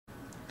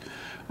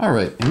All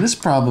right, in this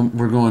problem,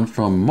 we're going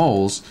from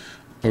moles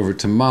over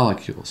to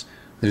molecules.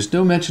 There's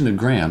no mention of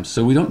grams,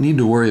 so we don't need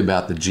to worry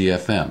about the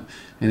GFM.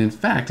 And in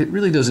fact, it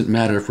really doesn't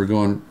matter if we're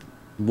going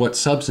what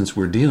substance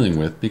we're dealing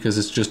with, because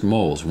it's just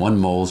moles. 1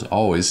 mole is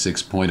always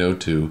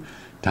 6.02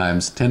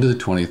 times 10 to the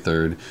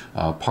 23rd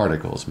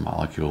particles,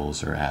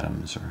 molecules or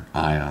atoms or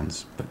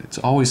ions, but it's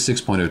always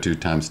 6.02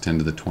 times 10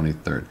 to the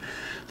 23rd.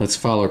 Let's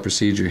follow our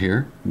procedure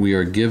here. We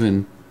are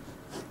given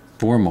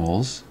 4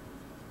 moles,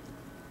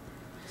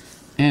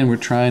 and we're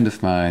trying to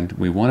find,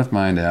 we want to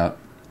find out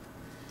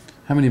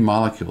how many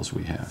molecules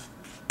we have.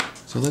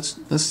 So let's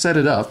set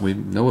it up. We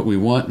know what we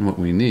want and what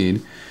we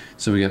need.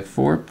 So we got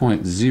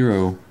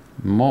 4.0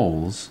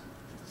 moles.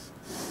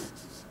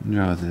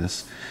 Draw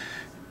this.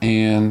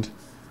 And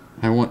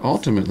I want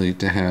ultimately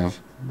to have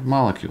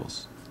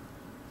molecules.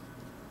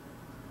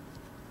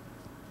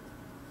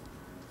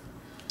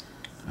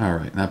 All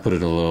right, and I put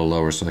it a little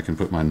lower so I can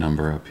put my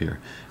number up here.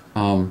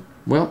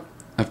 Well,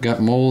 I've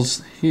got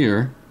moles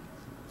here,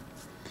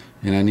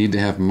 and I need to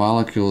have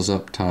molecules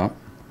up top.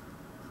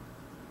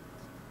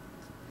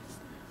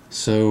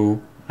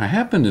 So I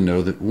happen to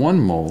know that 1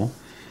 mole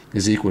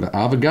is equal to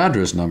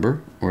Avogadro's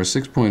number, or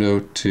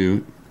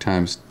 6.02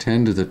 times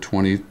 10 to the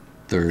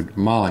 23rd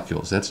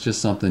molecules. That's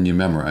just something you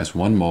memorize.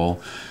 1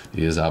 mole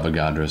is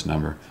Avogadro's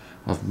number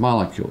of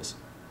molecules.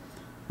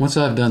 Once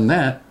I've done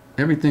that,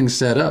 everything's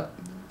set up.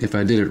 If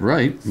I did it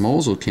right,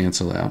 moles will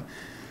cancel out.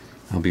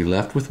 I'll be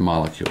left with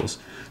molecules.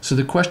 So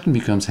the question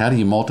becomes, how do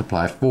you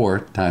multiply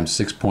 4 times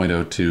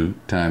 6.02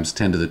 times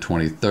 10 to the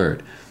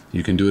 23rd?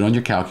 You can do it on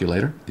your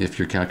calculator, if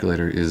your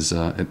calculator is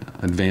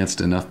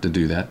advanced enough to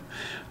do that.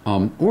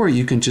 Or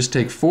you can just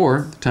take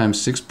 4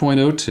 times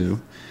 6.02,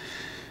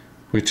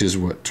 which is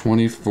what,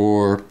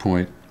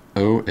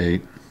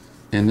 24.08,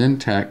 and then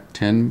tack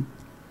 10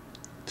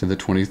 to the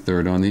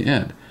 23rd on the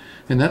end.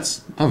 And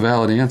that's a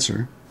valid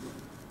answer.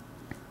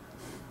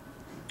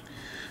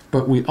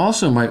 But we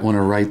also might want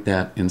to write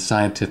that in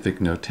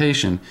scientific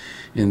notation.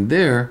 In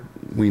there,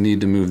 we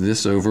need to move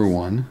this over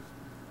 1,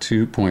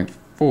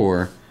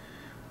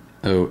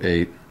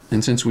 2.408.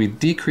 And since we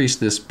decrease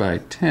this by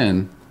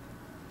 10,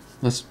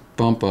 let's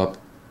bump up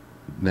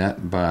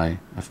that by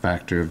a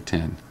factor of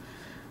 10.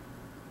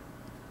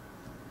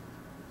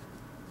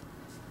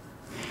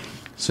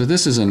 So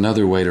this is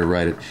another way to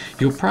write it.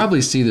 You'll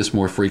probably see this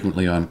more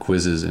frequently on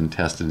quizzes and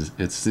tests.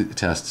 It's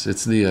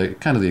the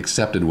kind of the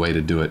accepted way to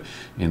do it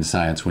in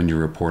science when you're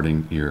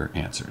reporting your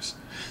answers.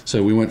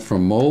 So we went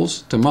from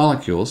moles to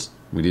molecules.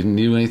 We didn't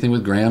do anything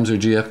with grams or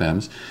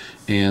GFMs,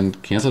 and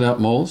canceled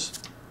out moles,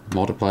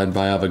 multiplied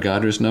by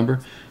Avogadro's number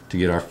to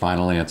get our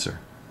final answer.